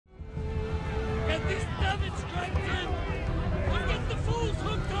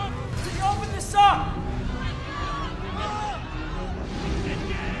sir!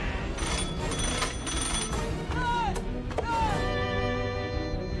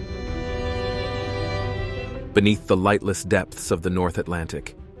 Beneath the lightless depths of the North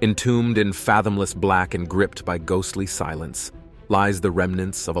Atlantic, entombed in fathomless black and gripped by ghostly silence, lies the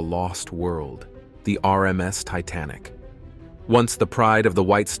remnants of a lost world, the RMS Titanic. Once the pride of the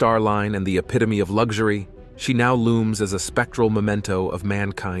White Star Line and the epitome of luxury, she now looms as a spectral memento of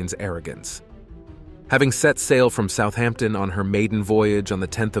mankind's arrogance. Having set sail from Southampton on her maiden voyage on the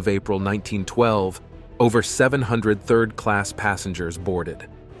 10th of April 1912, over 700 third-class passengers boarded,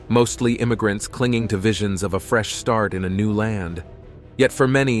 mostly immigrants clinging to visions of a fresh start in a new land. Yet for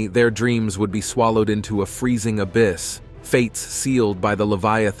many, their dreams would be swallowed into a freezing abyss, fates sealed by the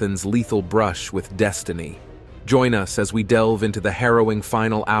leviathan's lethal brush with destiny. Join us as we delve into the harrowing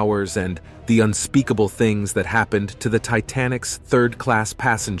final hours and the unspeakable things that happened to the Titanic's third-class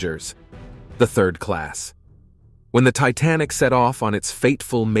passengers. The third class. When the Titanic set off on its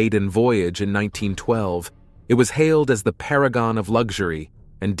fateful maiden voyage in 1912, it was hailed as the paragon of luxury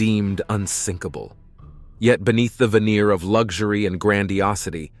and deemed unsinkable. Yet beneath the veneer of luxury and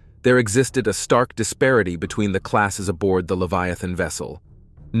grandiosity, there existed a stark disparity between the classes aboard the Leviathan vessel.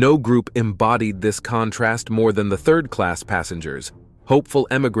 No group embodied this contrast more than the third-class passengers, hopeful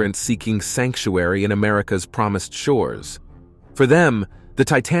emigrants seeking sanctuary in America's promised shores. For them, the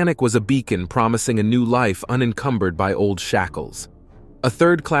Titanic was a beacon promising a new life unencumbered by old shackles. A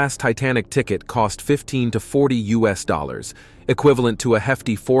third-class Titanic ticket cost $15 to $40, equivalent to a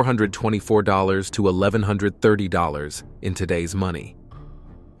hefty $424 to $1,130 in today's money.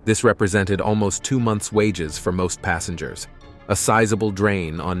 This represented almost 2 months' wages for most passengers, a sizable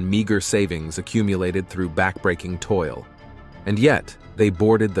drain on meager savings accumulated through backbreaking toil. And yet, they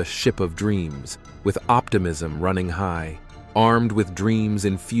boarded the ship of dreams, with optimism running high, armed with dreams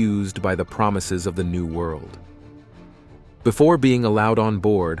infused by the promises of the new world. Before being allowed on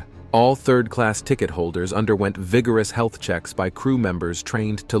board, all third-class ticket holders underwent vigorous health checks by crew members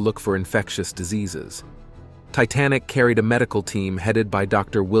trained to look for infectious diseases. Titanic carried a medical team headed by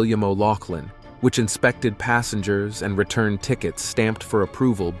Dr. William O'Loughlin, which inspected passengers and returned tickets stamped for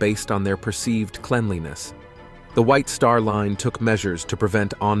approval based on their perceived cleanliness. The White Star Line took measures to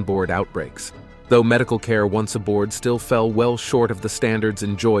prevent onboard outbreaks, though medical care once aboard still fell well short of the standards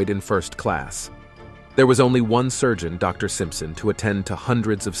enjoyed in first class. There was only one surgeon, Dr. Simpson, to attend to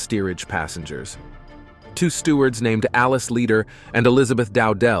hundreds of steerage passengers. 2 stewards named Alice Leader and Elizabeth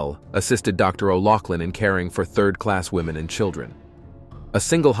Dowdell assisted Dr. O'Loughlin in caring for third-class women and children. A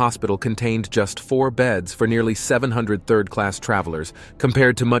single hospital contained just 4 beds for nearly 700 third-class travelers,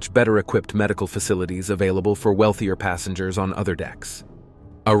 compared to much better-equipped medical facilities available for wealthier passengers on other decks.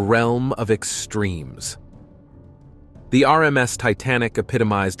 A realm of extremes. The RMS Titanic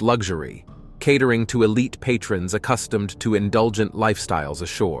epitomized luxury, catering to elite patrons accustomed to indulgent lifestyles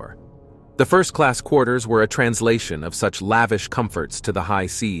ashore. The first-class quarters were a translation of such lavish comforts to the high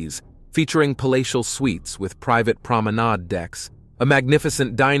seas, featuring palatial suites with private promenade decks, a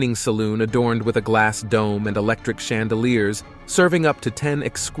magnificent dining saloon adorned with a glass dome and electric chandeliers, serving up to 10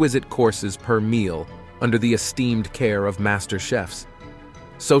 exquisite courses per meal under the esteemed care of master chefs.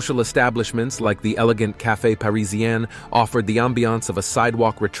 Social establishments like the elegant Café Parisien offered the ambiance of a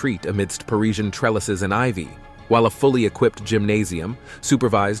sidewalk retreat amidst Parisian trellises and ivy, while a fully equipped gymnasium,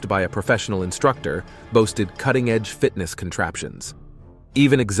 supervised by a professional instructor, boasted cutting-edge fitness contraptions.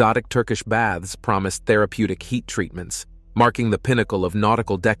 Even exotic Turkish baths promised therapeutic heat treatments, marking the pinnacle of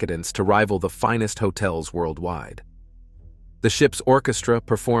nautical decadence to rival the finest hotels worldwide. The ship's orchestra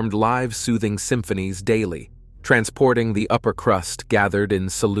performed live soothing symphonies daily, transporting the upper crust gathered in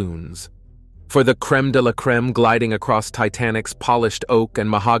saloons. For the creme de la creme gliding across Titanic's polished oak and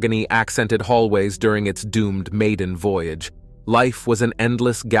mahogany-accented hallways during its doomed maiden voyage, life was an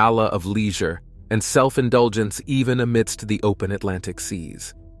endless gala of leisure and self-indulgence even amidst the open Atlantic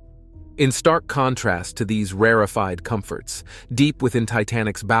seas. In stark contrast to these rarefied comforts, deep within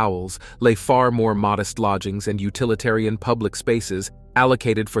Titanic's bowels lay far more modest lodgings and utilitarian public spaces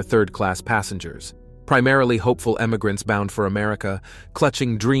allocated for third-class passengers, primarily hopeful emigrants bound for America,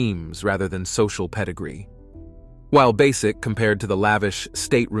 clutching dreams rather than social pedigree. While basic compared to the lavish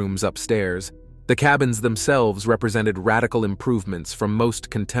staterooms upstairs, the cabins themselves represented radical improvements from most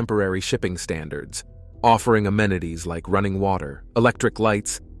contemporary shipping standards, offering amenities like running water, electric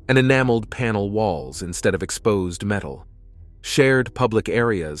lights, and enameled panel walls instead of exposed metal. Shared public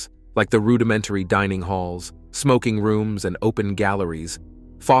areas, like the rudimentary dining halls, smoking rooms, and open galleries,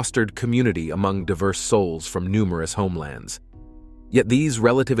 fostered community among diverse souls from numerous homelands. Yet these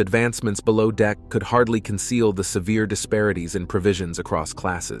relative advancements below deck could hardly conceal the severe disparities in provisions across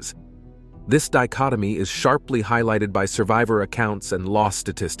classes. This dichotomy is sharply highlighted by survivor accounts and loss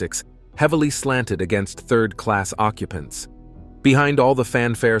statistics, heavily slanted against third-class occupants. Behind all the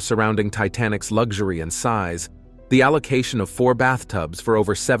fanfare surrounding Titanic's luxury and size, the allocation of 4 bathtubs for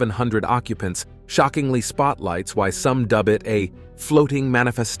over 700 occupants shockingly spotlights why some dub it a floating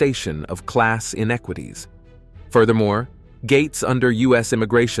manifestation of class inequities. Furthermore, gates under U.S.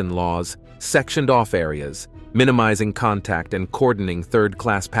 immigration laws sectioned off areas, minimizing contact and cordoning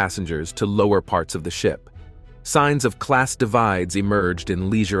third-class passengers to lower parts of the ship. Signs of class divides emerged in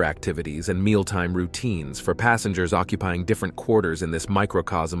leisure activities and mealtime routines for passengers occupying different quarters in this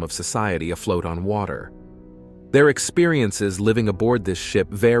microcosm of society afloat on water. Their experiences living aboard this ship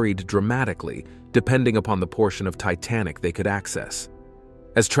varied dramatically, depending upon the portion of Titanic they could access.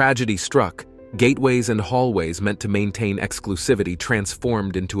 As tragedy struck, gateways and hallways meant to maintain exclusivity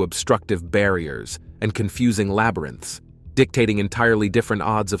transformed into obstructive barriers and confusing labyrinths, dictating entirely different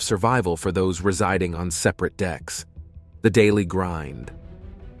odds of survival for those residing on separate decks. The daily grind.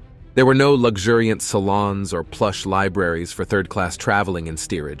 There were no luxuriant salons or plush libraries for third-class traveling in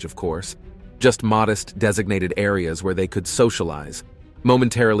steerage, of course, just modest designated areas where they could socialize,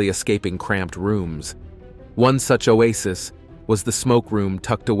 momentarily escaping cramped rooms. One such oasis was the smoke room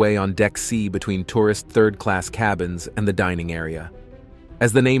tucked away on Deck C between tourist third-class cabins and the dining area.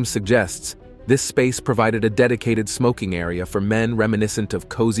 As the name suggests, this space provided a dedicated smoking area for men reminiscent of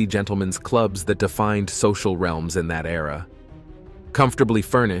cozy gentlemen's clubs that defined social realms in that era. Comfortably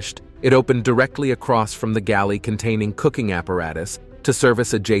furnished, it opened directly across from the galley containing cooking apparatus to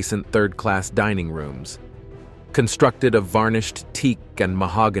service adjacent third-class dining rooms. Constructed of varnished teak and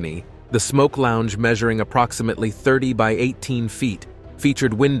mahogany, the smoke lounge, measuring approximately 30 by 18 feet,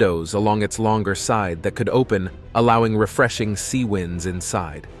 featured windows along its longer side that could open, allowing refreshing sea winds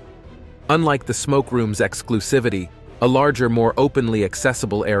inside. Unlike the smoke room's exclusivity, a larger, more openly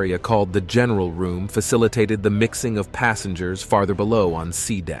accessible area called the general room facilitated the mixing of passengers farther below on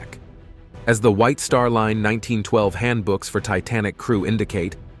C deck. As the White Star Line 1912 handbooks for Titanic crew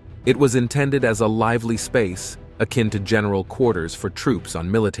indicate, it was intended as a lively space akin to general quarters for troops on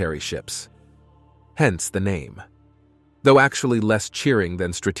military ships. Hence the name. Though actually less cheering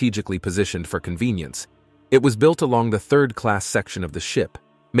than strategically positioned for convenience, it was built along the third-class section of the ship,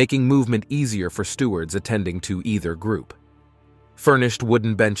 making movement easier for stewards attending to either group. Furnished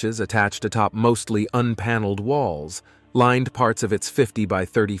wooden benches attached atop mostly unpaneled walls lined parts of its 50 by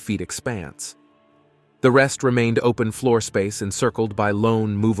 30 feet expanse. The rest remained open floor space encircled by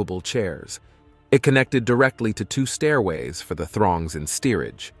lone movable chairs. It connected directly to 2 stairways for the throngs in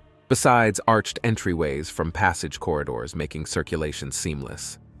steerage, besides arched entryways from passage corridors making circulation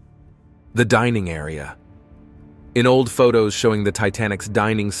seamless. The dining area. In old photos showing the Titanic's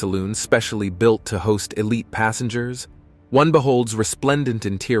dining saloon specially built to host elite passengers, one beholds resplendent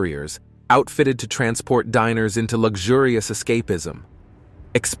interiors, outfitted to transport diners into luxurious escapism.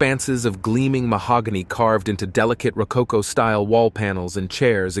 Expanses of gleaming mahogany carved into delicate Rococo-style wall panels and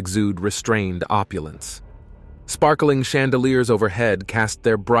chairs exude restrained opulence. Sparkling chandeliers overhead cast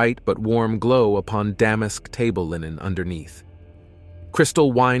their bright but warm glow upon damask table linen underneath.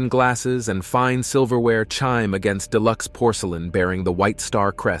 Crystal wine glasses and fine silverware chime against deluxe porcelain bearing the White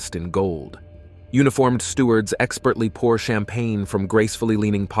Star crest in gold. Uniformed stewards expertly pour champagne from gracefully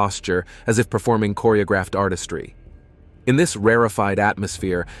leaning posture as if performing choreographed artistry. In this rarefied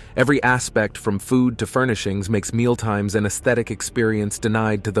atmosphere, every aspect from food to furnishings makes mealtimes an aesthetic experience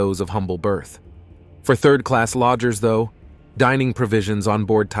denied to those of humble birth. For third-class lodgers, though, dining provisions on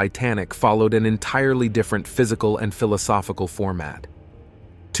board Titanic followed an entirely different physical and philosophical format.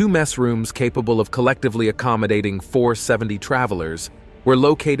 2 mess rooms capable of collectively accommodating 470 travelers were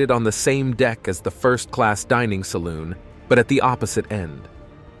located on the same deck as the first-class dining saloon, but at the opposite end.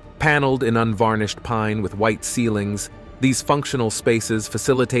 Paneled in unvarnished pine with white ceilings, these functional spaces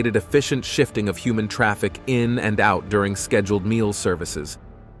facilitated efficient shifting of human traffic in and out during scheduled meal services.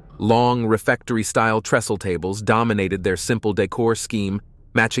 Long, refectory-style trestle tables dominated their simple decor scheme,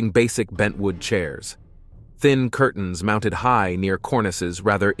 matching basic bentwood chairs. Thin curtains mounted high near cornices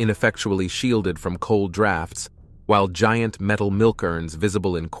rather ineffectually shielded from cold drafts, while giant metal milk urns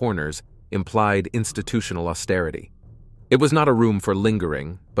visible in corners implied institutional austerity. It was not a room for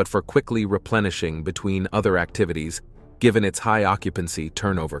lingering, but for quickly replenishing between other activities, given its high occupancy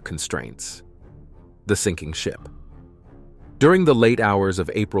turnover constraints. The sinking ship. During the late hours of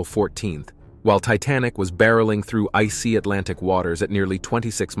April 14th, while Titanic was barreling through icy Atlantic waters at nearly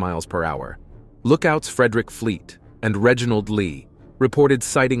 26 miles per hour, lookouts Frederick Fleet and Reginald Lee reported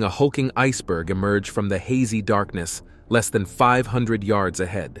sighting a hulking iceberg emerge from the hazy darkness less than 500 yards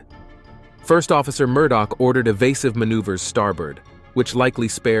ahead. First Officer Murdoch ordered evasive maneuvers starboard, which likely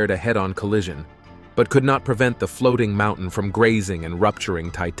spared a head-on collision, but could not prevent the floating mountain from grazing and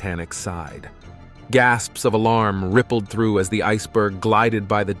rupturing Titanic's side. Gasps of alarm rippled through as the iceberg glided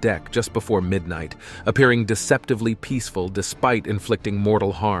by the deck just before midnight, appearing deceptively peaceful despite inflicting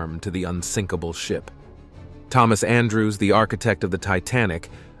mortal harm to the unsinkable ship. Thomas Andrews, the architect of the Titanic,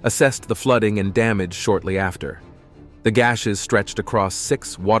 assessed the flooding and damage shortly after. The gashes stretched across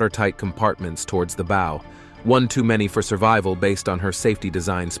 6 watertight compartments towards the bow, one too many for survival based on her safety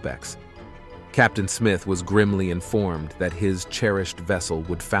design specs. Captain Smith was grimly informed that his cherished vessel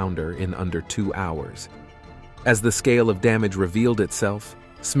would founder in under 2 hours. As the scale of damage revealed itself,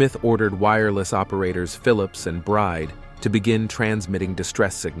 Smith ordered wireless operators Phillips and Bride to begin transmitting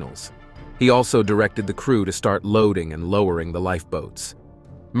distress signals. He also directed the crew to start loading and lowering the lifeboats.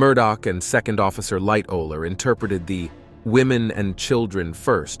 Murdoch and Second Officer Lightoller interpreted the "women and children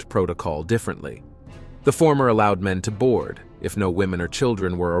first" protocol differently. The former allowed men to board if no women or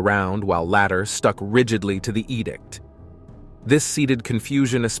children were around, while latter stuck rigidly to the edict. This seeded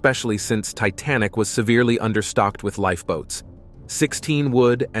confusion, especially since Titanic was severely understocked with lifeboats, 16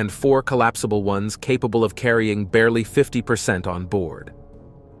 wood and 4 collapsible ones capable of carrying barely 50% on board.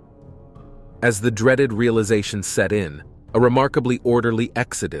 As the dreaded realization set in, a remarkably orderly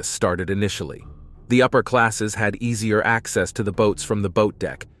exodus started initially. The upper classes had easier access to the boats from the boat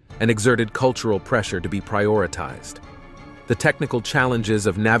deck and exerted cultural pressure to be prioritized. The technical challenges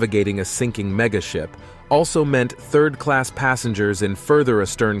of navigating a sinking megaship also meant third-class passengers in further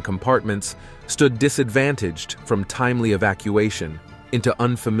astern compartments stood disadvantaged from timely evacuation into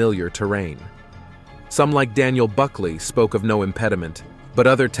unfamiliar terrain. Some, like Daniel Buckley, spoke of no impediment, but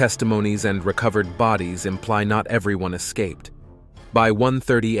other testimonies and recovered bodies imply not everyone escaped. By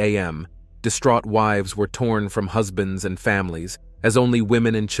 1:30 a.m., distraught wives were torn from husbands and families, as only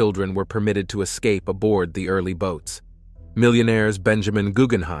women and children were permitted to escape aboard the early boats. Millionaires Benjamin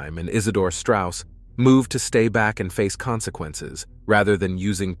Guggenheim and Isidor Straus moved to stay back and face consequences, rather than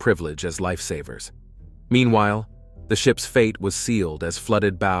using privilege as lifesavers. Meanwhile, the ship's fate was sealed as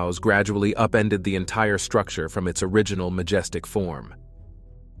flooded bows gradually upended the entire structure from its original majestic form.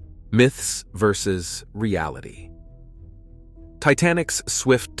 Myths versus reality. Titanic's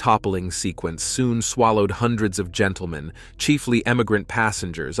swift toppling sequence soon swallowed hundreds of gentlemen, chiefly emigrant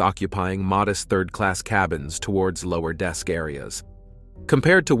passengers occupying modest third-class cabins towards lower desk areas.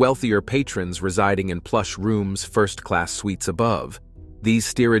 Compared to wealthier patrons residing in plush rooms, first-class suites above, these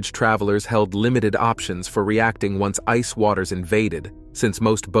steerage travelers held limited options for reacting once ice waters invaded, since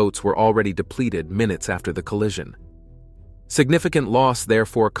most boats were already depleted minutes after the collision. Significant loss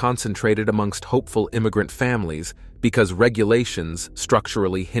therefore concentrated amongst hopeful immigrant families because regulations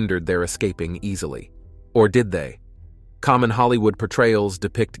structurally hindered their escaping easily. Or did they? Common Hollywood portrayals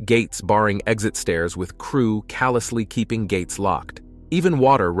depict gates barring exit stairs with crew callously keeping gates locked. Even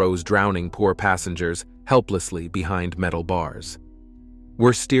water rose drowning poor passengers helplessly behind metal bars.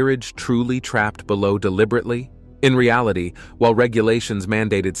 Were steerage truly trapped below deliberately? In reality, while regulations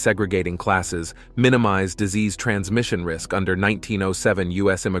mandated segregating classes, minimized disease transmission risk under 1907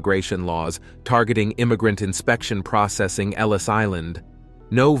 U.S. immigration laws targeting immigrant inspection processing Ellis Island,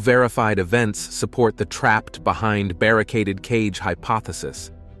 no verified events support the trapped behind barricaded cage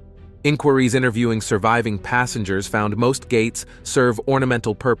hypothesis. Inquiries interviewing surviving passengers found most gates serve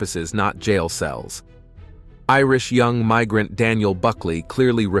ornamental purposes, not jail cells. Irish young migrant Daniel Buckley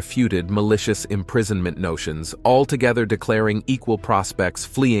clearly refuted malicious imprisonment notions, altogether declaring equal prospects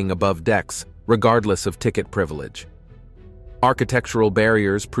fleeing above decks, regardless of ticket privilege. Architectural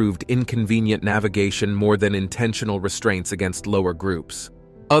barriers proved inconvenient navigation more than intentional restraints against lower groups.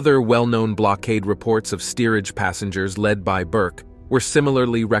 Other well-known blockade reports of steerage passengers led by Burke were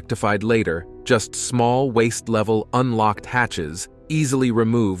similarly rectified later, just small, waist-level, unlocked hatches, easily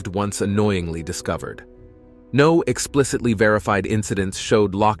removed once annoyingly discovered. No explicitly verified incidents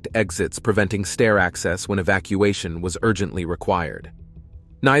showed locked exits preventing stair access when evacuation was urgently required.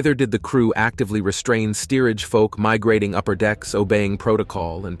 Neither did the crew actively restrain steerage folk migrating upper decks, obeying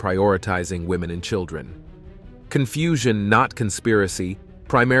protocol and prioritizing women and children. Confusion, not conspiracy,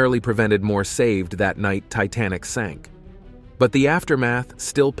 primarily prevented more saved that night Titanic sank. But the aftermath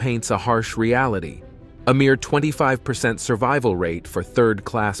still paints a harsh reality. A mere 25% survival rate for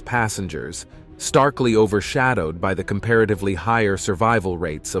third-class passengers, starkly overshadowed by the comparatively higher survival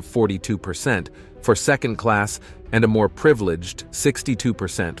rates of 42% for second class and a more privileged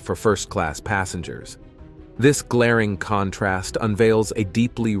 62% for first-class passengers. This glaring contrast unveils a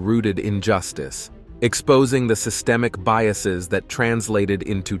deeply rooted injustice, exposing the systemic biases that translated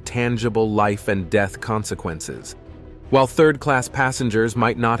into tangible life and death consequences. While third-class passengers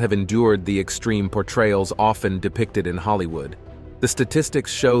might not have endured the extreme portrayals often depicted in Hollywood, The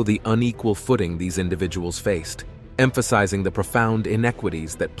statistics show the unequal footing these individuals faced, emphasizing the profound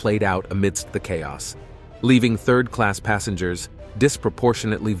inequities that played out amidst the chaos, leaving third-class passengers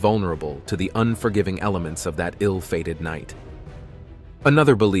disproportionately vulnerable to the unforgiving elements of that ill-fated night.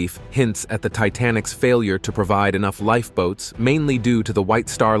 Another belief hints at the Titanic's failure to provide enough lifeboats, mainly due to the White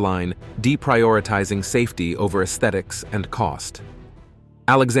Star Line deprioritizing safety over aesthetics and cost.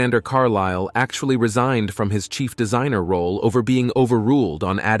 Alexander Carlisle actually resigned from his chief designer role over being overruled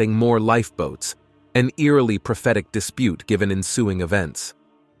on adding more lifeboats, an eerily prophetic dispute given ensuing events.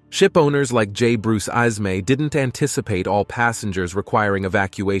 Ship owners like J. Bruce Ismay didn't anticipate all passengers requiring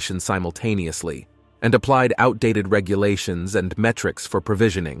evacuation simultaneously, and applied outdated regulations and metrics for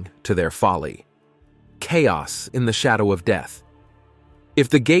provisioning to their folly. Chaos in the shadow of death. If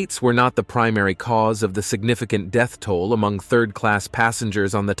the gates were not the primary cause of the significant death toll among third-class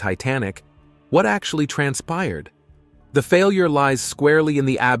passengers on the Titanic, what actually transpired? The failure lies squarely in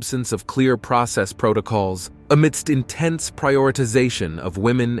the absence of clear process protocols amidst intense prioritization of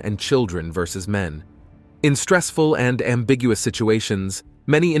women and children versus men. In stressful and ambiguous situations,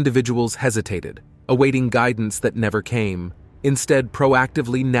 many individuals hesitated, awaiting guidance that never came, instead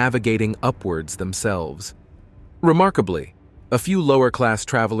proactively navigating upwards themselves. Remarkably, a few lower-class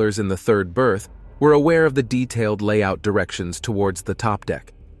travelers in the third berth were aware of the detailed layout directions towards the top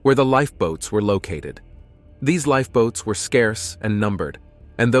deck, where the lifeboats were located. These lifeboats were scarce and numbered,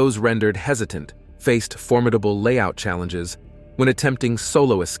 and those rendered hesitant faced formidable layout challenges when attempting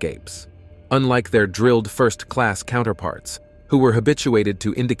solo escapes, unlike their drilled first-class counterparts, who were habituated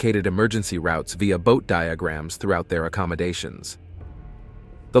to indicated emergency routes via boat diagrams throughout their accommodations.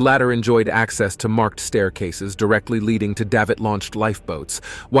 The latter enjoyed access to marked staircases directly leading to davit-launched lifeboats,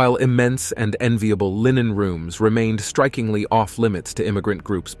 while immense and enviable linen rooms remained strikingly off-limits to immigrant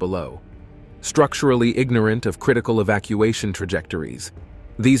groups below. Structurally ignorant of critical evacuation trajectories,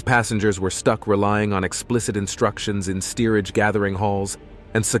 these passengers were stuck relying on explicit instructions in steerage gathering halls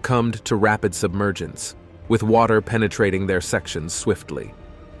and succumbed to rapid submergence, with water penetrating their sections swiftly.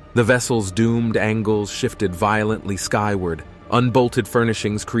 The vessel's doomed angles shifted violently skyward, unbolted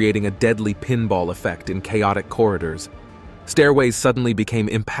furnishings creating a deadly pinball effect in chaotic corridors. Stairways suddenly became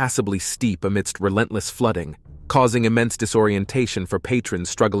impassably steep amidst relentless flooding, causing immense disorientation for patrons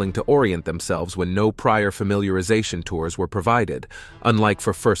struggling to orient themselves when no prior familiarization tours were provided, unlike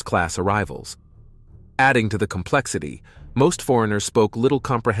for first-class arrivals. Adding to the complexity, most foreigners spoke little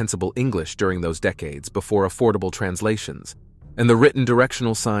comprehensible English during those decades before affordable translations, and the written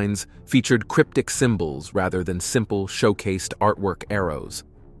directional signs featured cryptic symbols rather than simple, showcased artwork arrows.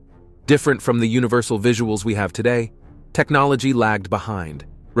 Different from the universal visuals we have today, technology lagged behind,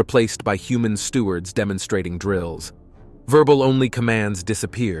 replaced by human stewards demonstrating drills. Verbal-only commands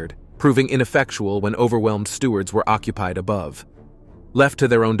disappeared, proving ineffectual when overwhelmed stewards were occupied above. Left to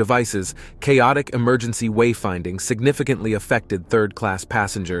their own devices, chaotic emergency wayfinding significantly affected third-class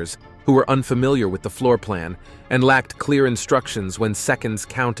passengers who were unfamiliar with the floor plan and lacked clear instructions when seconds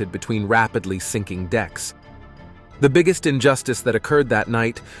counted between rapidly sinking decks. The biggest injustice that occurred that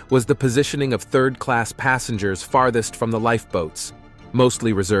night was the positioning of third-class passengers farthest from the lifeboats,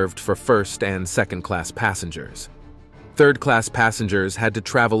 mostly reserved for first- and second-class passengers. Third-class passengers had to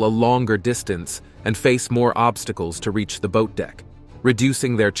travel a longer distance and face more obstacles to reach the boat deck,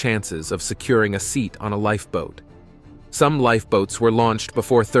 reducing their chances of securing a seat on a lifeboat. Some lifeboats were launched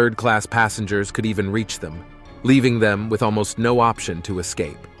before third-class passengers could even reach them, leaving them with almost no option to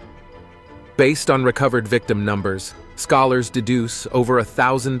escape. Based on recovered victim numbers, scholars deduce over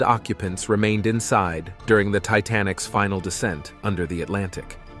 1,000 occupants remained inside during the Titanic's final descent under the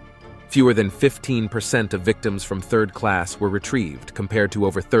Atlantic. Fewer than 15% of victims from third class were retrieved, compared to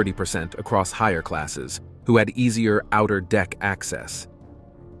over 30% across higher classes, who had easier outer deck access.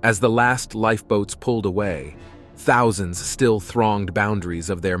 As the last lifeboats pulled away, thousands still thronged boundaries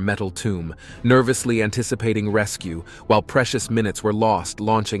of their metal tomb, nervously anticipating rescue, while precious minutes were lost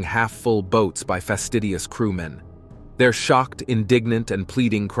launching half-full boats by fastidious crewmen. Their shocked, indignant, and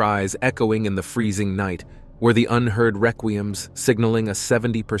pleading cries echoing in the freezing night were the unheard requiems signaling a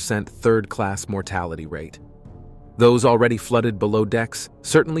 70% third-class mortality rate. Those already flooded below decks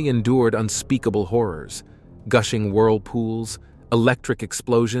certainly endured unspeakable horrors: gushing whirlpools, electric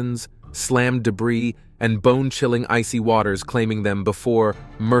explosions, slammed debris, and bone-chilling icy waters claiming them before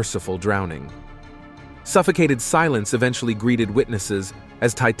merciful drowning. Suffocated silence eventually greeted witnesses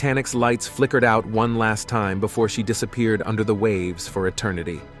as Titanic's lights flickered out one last time before she disappeared under the waves for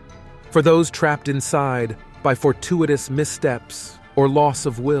eternity. For those trapped inside by fortuitous missteps or loss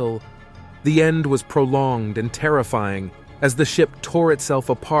of will, the end was prolonged and terrifying as the ship tore itself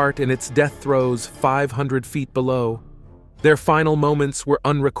apart in its death throes 500 feet below. Their final moments were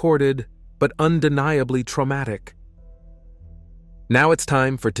unrecorded, but undeniably traumatic. Now it's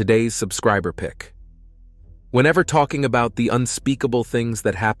time for today's subscriber pick. Whenever talking about the unspeakable things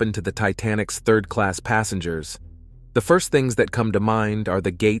that happened to the Titanic's third-class passengers, the first things that come to mind are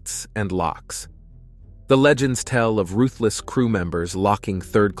the gates and locks. The legends tell of ruthless crew members locking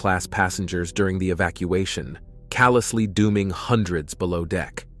third-class passengers during the evacuation, callously dooming hundreds below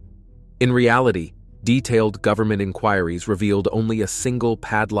deck. In reality, detailed government inquiries revealed only a single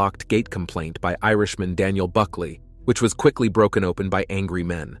padlocked gate complaint by Irishman Daniel Buckley, which was quickly broken open by angry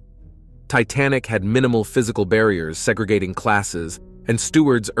men. Titanic had minimal physical barriers segregating classes, and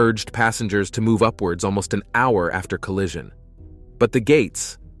stewards urged passengers to move upwards almost an hour after collision. But the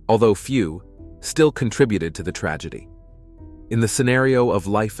gates, although few, still contributed to the tragedy. In the scenario of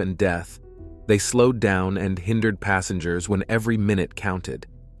life and death, they slowed down and hindered passengers when every minute counted.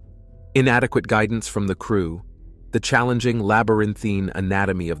 Inadequate guidance from the crew, the challenging labyrinthine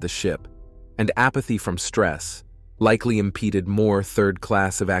anatomy of the ship, and apathy from stress likely impeded more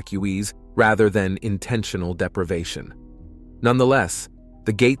third-class evacuees rather than intentional deprivation. Nonetheless,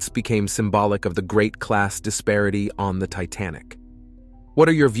 the gates became symbolic of the great class disparity on the Titanic. What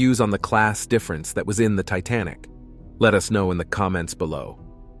are your views on the class difference that was in the Titanic? Let us know in the comments below.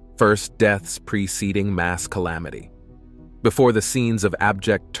 First, deaths preceding mass calamity. Before the scenes of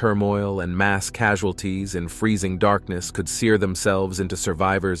abject turmoil and mass casualties in freezing darkness could sear themselves into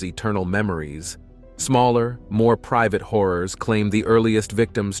survivors' eternal memories, smaller, more private horrors claimed the earliest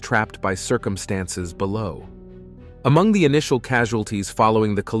victims trapped by circumstances below. Among the initial casualties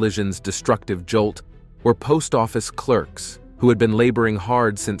following the collision's destructive jolt were post office clerks who had been laboring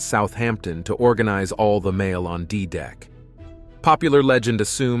hard since Southampton to organize all the mail on D-deck. Popular legend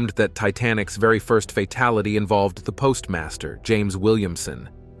assumed that Titanic's very first fatality involved the postmaster, James Williamson,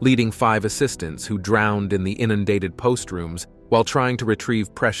 leading 5 assistants who drowned in the inundated postrooms while trying to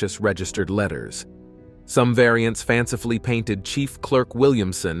retrieve precious registered letters. Some variants fancifully painted Chief Clerk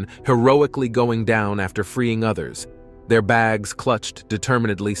Williamson heroically going down after freeing others, their bags clutched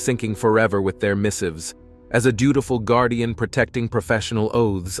determinedly sinking forever with their missives, as a dutiful guardian protecting professional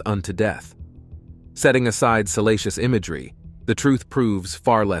oaths unto death. Setting aside salacious imagery, the truth proves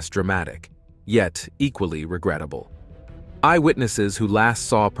far less dramatic, yet equally regrettable. Eyewitnesses who last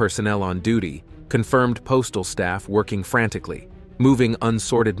saw personnel on duty confirmed postal staff working frantically, moving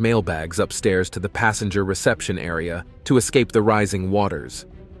unsorted mailbags upstairs to the passenger reception area to escape the rising waters.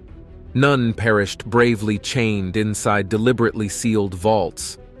 None perished bravely chained inside deliberately sealed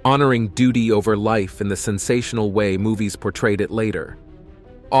vaults, honoring duty over life in the sensational way movies portrayed it later.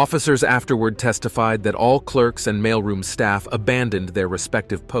 Officers afterward testified that all clerks and mailroom staff abandoned their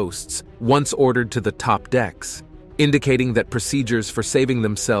respective posts once ordered to the top decks, indicating that procedures for saving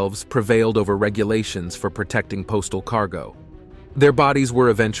themselves prevailed over regulations for protecting postal cargo. Their bodies were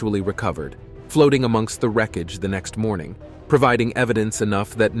eventually recovered, floating amongst the wreckage the next morning, providing evidence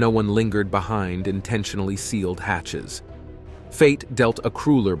enough that no one lingered behind intentionally sealed hatches. Fate dealt a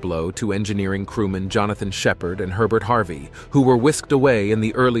crueler blow to engineering crewmen Jonathan Shepard and Herbert Harvey, who were whisked away in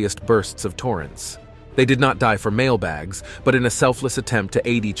the earliest bursts of Torrance. They did not die for mailbags, but in a selfless attempt to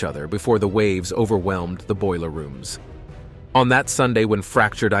aid each other before the waves overwhelmed the boiler rooms. On that Sunday when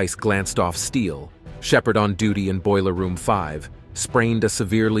fractured ice glanced off steel, Shepard on duty in Boiler Room 5 sprained a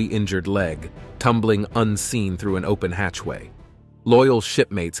severely injured leg, tumbling unseen through an open hatchway. Loyal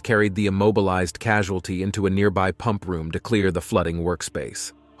shipmates carried the immobilized casualty into a nearby pump room to clear the flooding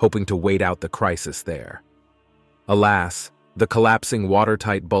workspace, hoping to wait out the crisis there. Alas, the collapsing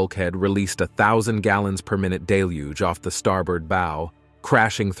watertight bulkhead released 1,000 gallons per minute deluge off the starboard bow,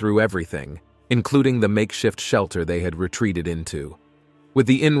 crashing through everything, including the makeshift shelter they had retreated into. With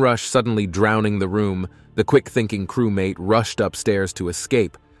the inrush suddenly drowning the room, the quick-thinking crewmate rushed upstairs to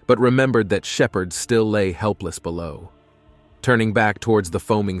escape, but remembered that Shepard still lay helpless below. Turning back towards the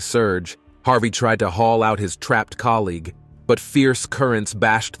foaming surge, Harvey tried to haul out his trapped colleague, but fierce currents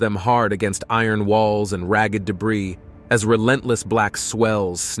bashed them hard against iron walls and ragged debris as relentless black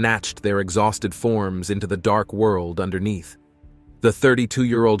swells snatched their exhausted forms into the dark world underneath. The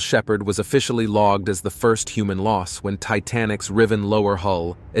 32-year-old Shepard was officially logged as the first human loss when Titanic's riven lower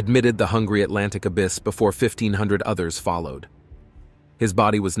hull admitted the hungry Atlantic abyss before 1,500 others followed. His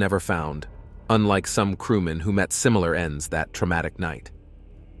body was never found, unlike some crewmen who met similar ends that traumatic night.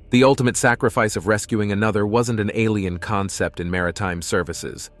 The ultimate sacrifice of rescuing another wasn't an alien concept in maritime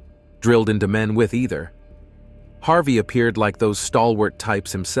services, drilled into men with either. Harvey appeared like those stalwart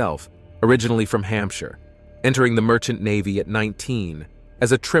types himself, originally from Hampshire, entering the merchant navy at 19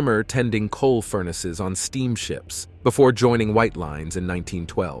 as a trimmer tending coal furnaces on steamships before joining White Lines in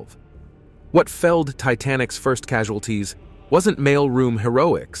 1912. What felled Titanic's first casualties wasn't mailroom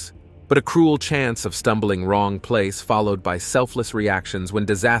heroics, but a cruel chance of stumbling wrong place followed by selfless reactions when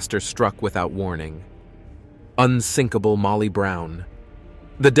disaster struck without warning. Unsinkable Molly Brown.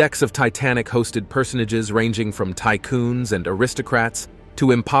 The decks of Titanic hosted personages ranging from tycoons and aristocrats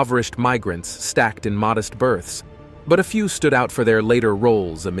to impoverished migrants stacked in modest berths, but a few stood out for their later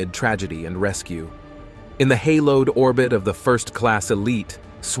roles amid tragedy and rescue. In the haloed orbit of the first-class elite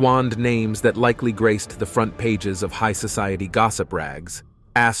swanned names that likely graced the front pages of high society gossip rags: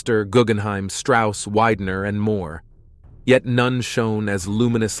 Astor, Guggenheim, Strauss, Widener, and more. Yet none shone as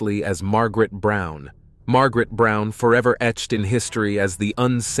luminously as Margaret Brown. Margaret Brown, forever etched in history as the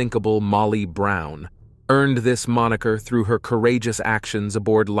unsinkable Molly Brown, earned this moniker through her courageous actions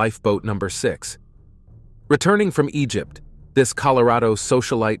aboard Lifeboat No. 6. Returning from Egypt, this Colorado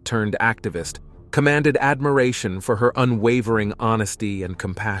socialite turned activist commanded admiration for her unwavering honesty and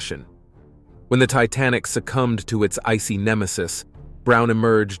compassion. When the Titanic succumbed to its icy nemesis, Brown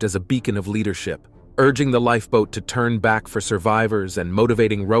emerged as a beacon of leadership, urging the lifeboat to turn back for survivors and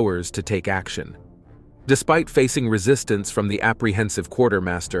motivating rowers to take action. Despite facing resistance from the apprehensive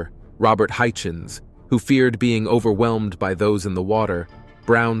quartermaster, Robert Hitchens, who feared being overwhelmed by those in the water,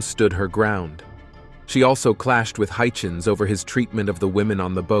 Brown stood her ground. She also clashed with Hitchens over his treatment of the women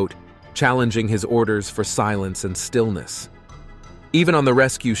on the boat, challenging his orders for silence and stillness. Even on the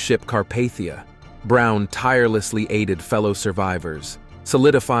rescue ship Carpathia, Brown tirelessly aided fellow survivors,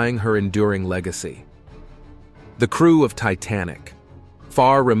 solidifying her enduring legacy. The crew of Titanic.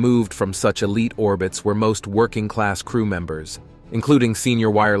 Far removed from such elite orbits were most working-class crew members, including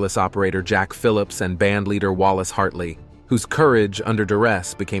senior wireless operator Jack Phillips and bandleader Wallace Hartley, whose courage under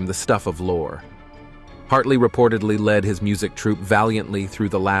duress became the stuff of lore. Hartley reportedly led his music troupe valiantly through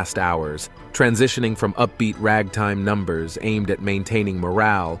the last hours, transitioning from upbeat ragtime numbers aimed at maintaining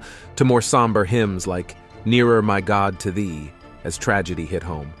morale to more somber hymns like "Nearer My God to Thee" as tragedy hit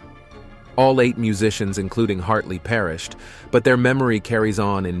home. All 8 musicians, including Hartley, perished, but their memory carries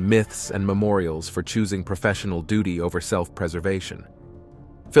on in myths and memorials for choosing professional duty over self-preservation.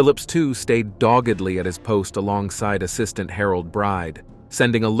 Phillips, too, stayed doggedly at his post alongside assistant Harold Bride,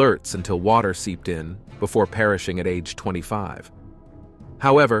 sending alerts until water seeped in, before perishing at age 25.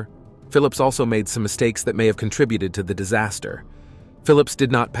 However, Phillips also made some mistakes that may have contributed to the disaster. Phillips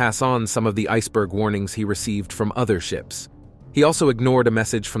did not pass on some of the iceberg warnings he received from other ships. He also ignored a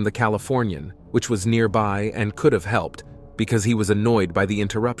message from the Californian, which was nearby and could have helped, because he was annoyed by the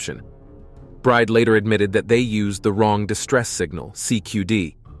interruption. Bride later admitted that they used the wrong distress signal,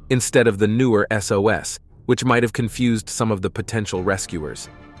 CQD, instead of the newer SOS, which might have confused some of the potential rescuers.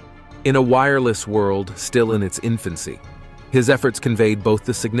 In a wireless world still in its infancy, his efforts conveyed both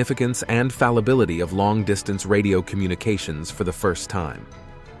the significance and fallibility of long-distance radio communications for the first time.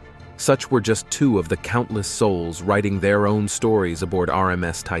 Such were just 2 of the countless souls writing their own stories aboard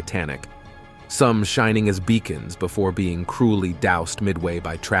RMS Titanic, some shining as beacons before being cruelly doused midway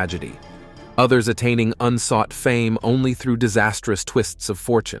by tragedy, others attaining unsought fame only through disastrous twists of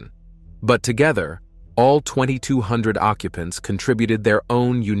fortune. But together, all 2,200 occupants contributed their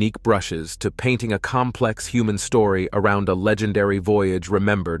own unique brushes to painting a complex human story around a legendary voyage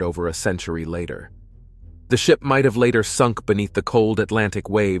remembered over a century later. The ship might have later sunk beneath the cold Atlantic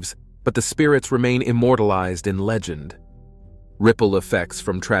waves, but the spirits remain immortalized in legend. Ripple effects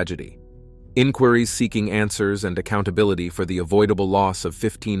from tragedy. Inquiries seeking answers and accountability for the avoidable loss of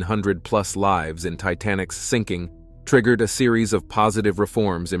 1,500-plus lives in Titanic's sinking triggered a series of positive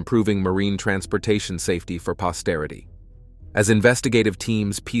reforms improving marine transportation safety for posterity. As investigative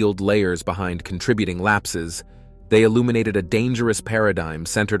teams peeled layers behind contributing lapses, they illuminated a dangerous paradigm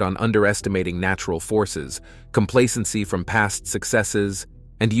centered on underestimating natural forces, complacency from past successes,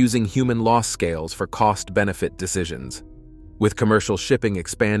 and using human loss scales for cost-benefit decisions. With commercial shipping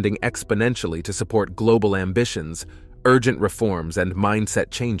expanding exponentially to support global ambitions, urgent reforms and mindset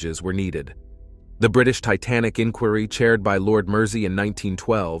changes were needed. The British Titanic inquiry, chaired by Lord Mersey in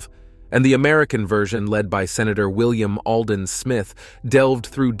 1912, and the American version led by Senator William Alden Smith delved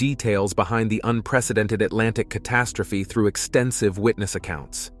through details behind the unprecedented Atlantic catastrophe through extensive witness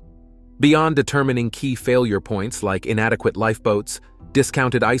accounts. Beyond determining key failure points like inadequate lifeboats,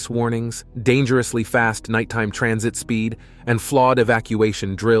 discounted ice warnings, dangerously fast nighttime transit speed, and flawed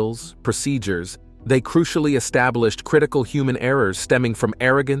evacuation drills, procedures, they crucially established critical human errors stemming from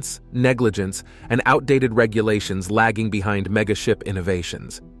arrogance, negligence, and outdated regulations lagging behind megaship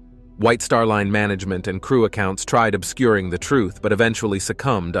innovations. White Star Line management and crew accounts tried obscuring the truth but eventually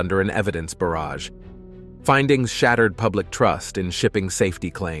succumbed under an evidence barrage. Findings shattered public trust in shipping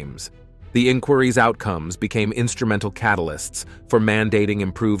safety claims. The inquiry's outcomes became instrumental catalysts for mandating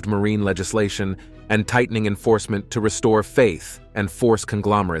improved marine legislation and tightening enforcement to restore faith and force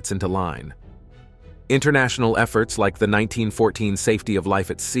conglomerates into line. International efforts like the 1914 Safety of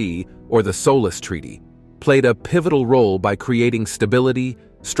Life at Sea or the SOLAS Treaty played a pivotal role by creating stability,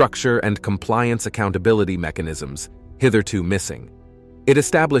 structure, and compliance accountability mechanisms hitherto missing. It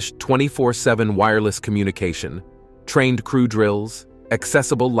established 24/7 wireless communication, trained crew drills,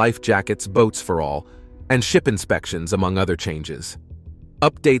 accessible life jackets, boats for all, and ship inspections, among other changes.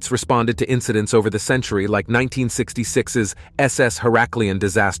 Updates responded to incidents over the century like 1966's SS Heraclean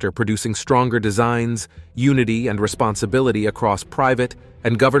disaster, producing stronger designs, unity, and responsibility across private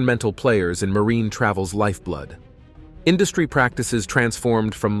and governmental players in marine travel's lifeblood. Industry practices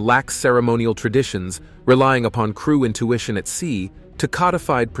transformed from lax ceremonial traditions relying upon crew intuition at sea to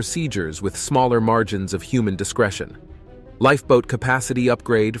codified procedures with smaller margins of human discretion. Lifeboat capacity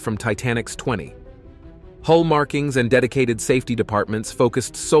upgrade from Titanic's 20. Hull markings and dedicated safety departments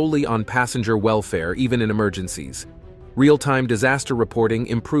focused solely on passenger welfare even in emergencies. Real-time disaster reporting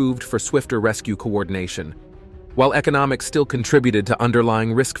improved for swifter rescue coordination. While economics still contributed to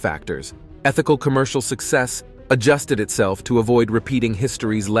underlying risk factors, ethical commercial success adjusted itself to avoid repeating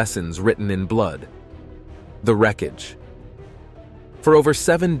history's lessons written in blood. The wreckage. For over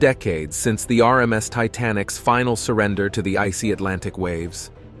 7 decades since the RMS Titanic's final surrender to the icy Atlantic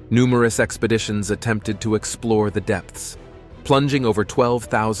waves, numerous expeditions attempted to explore the depths, plunging over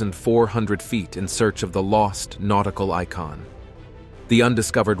 12,400 feet in search of the lost nautical icon. The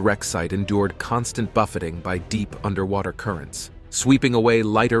undiscovered wreck site endured constant buffeting by deep underwater currents, sweeping away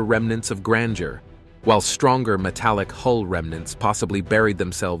lighter remnants of grandeur, while stronger metallic hull remnants possibly buried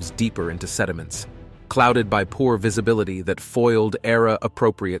themselves deeper into sediments, clouded by poor visibility that foiled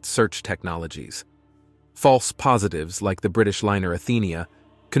era-appropriate search technologies. False positives, like the British liner Athenia,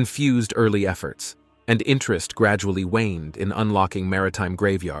 confused early efforts, and interest gradually waned in unlocking maritime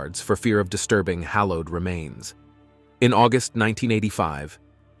graveyards for fear of disturbing hallowed remains. In August 1985,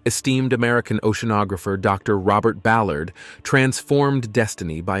 esteemed American oceanographer Dr. Robert Ballard transformed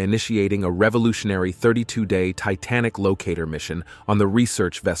destiny by initiating a revolutionary 32-day Titanic locator mission on the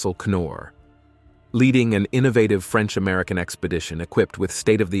research vessel Knorr. Leading an innovative French-American expedition equipped with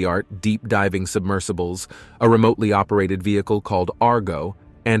state-of-the-art deep-diving submersibles, a remotely operated vehicle called Argo,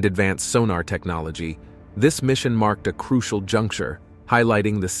 and advanced sonar technology, this mission marked a crucial juncture,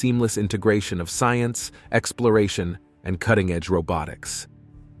 highlighting the seamless integration of science, exploration, and cutting-edge robotics.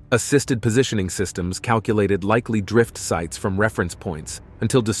 Assisted positioning systems calculated likely drift sites from reference points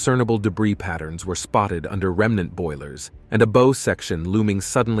until discernible debris patterns were spotted under remnant boilers and a bow section looming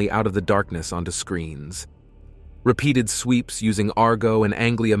suddenly out of the darkness onto screens. Repeated sweeps using Argo and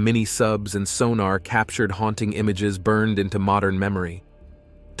Anglia mini-subs and sonar captured haunting images burned into modern memory.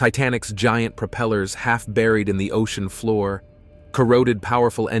 Titanic's giant propellers half buried in the ocean floor, corroded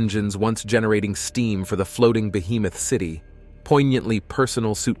powerful engines once generating steam for the floating behemoth city, poignantly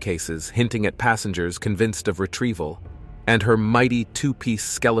personal suitcases hinting at passengers convinced of retrieval, and her mighty 2-piece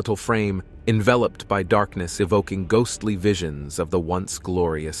skeletal frame enveloped by darkness evoking ghostly visions of the once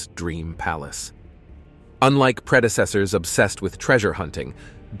glorious Dream Palace. Unlike predecessors obsessed with treasure hunting,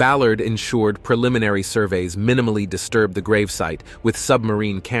 Ballard ensured preliminary surveys minimally disturbed the gravesite with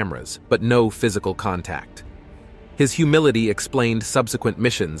submarine cameras, but no physical contact. His humility explained subsequent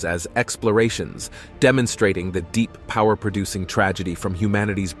missions as explorations, demonstrating the deep power-producing tragedy from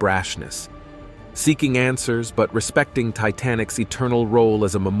humanity's brashness. Seeking answers but respecting Titanic's eternal role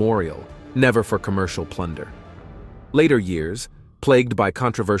as a memorial, never for commercial plunder. Later years, plagued by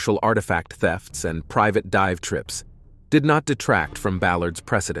controversial artifact thefts and private dive trips, did not detract from Ballard's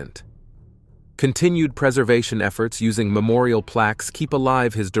precedent. Continued preservation efforts using memorial plaques keep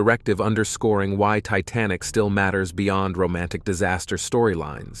alive his directive underscoring why Titanic still matters beyond romantic disaster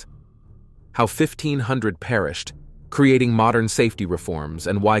storylines. How 1,500 perished, creating modern safety reforms,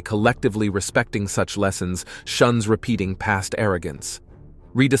 and why collectively respecting such lessons shuns repeating past arrogance.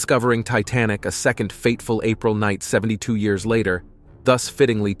 Rediscovering Titanic a second fateful April night 72 years later, thus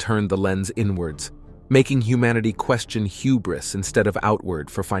fittingly turned the lens inwards, making humanity question hubris instead of outward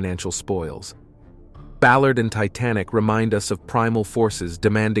for financial spoils. Ballard and Titanic remind us of primal forces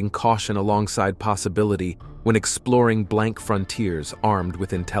demanding caution alongside possibility when exploring blank frontiers armed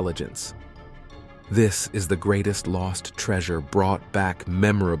with intelligence. This is the greatest lost treasure brought back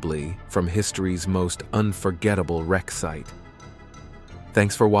memorably from history's most unforgettable wreck site.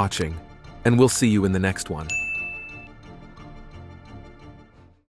 Thanks for watching, and we'll see you in the next one.